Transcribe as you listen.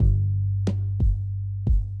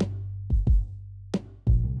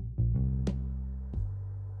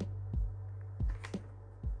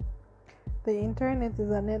The Internet is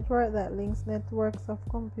a network that links networks of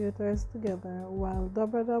computers together, while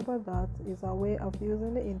www is a way of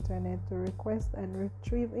using the Internet to request and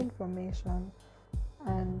retrieve information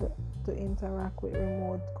and to interact with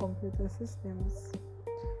remote computer systems.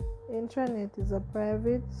 Intranet is a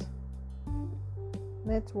private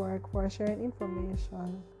network for sharing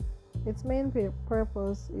information. Its main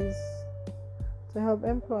purpose is to help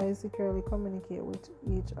employees securely communicate with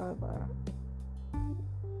each other.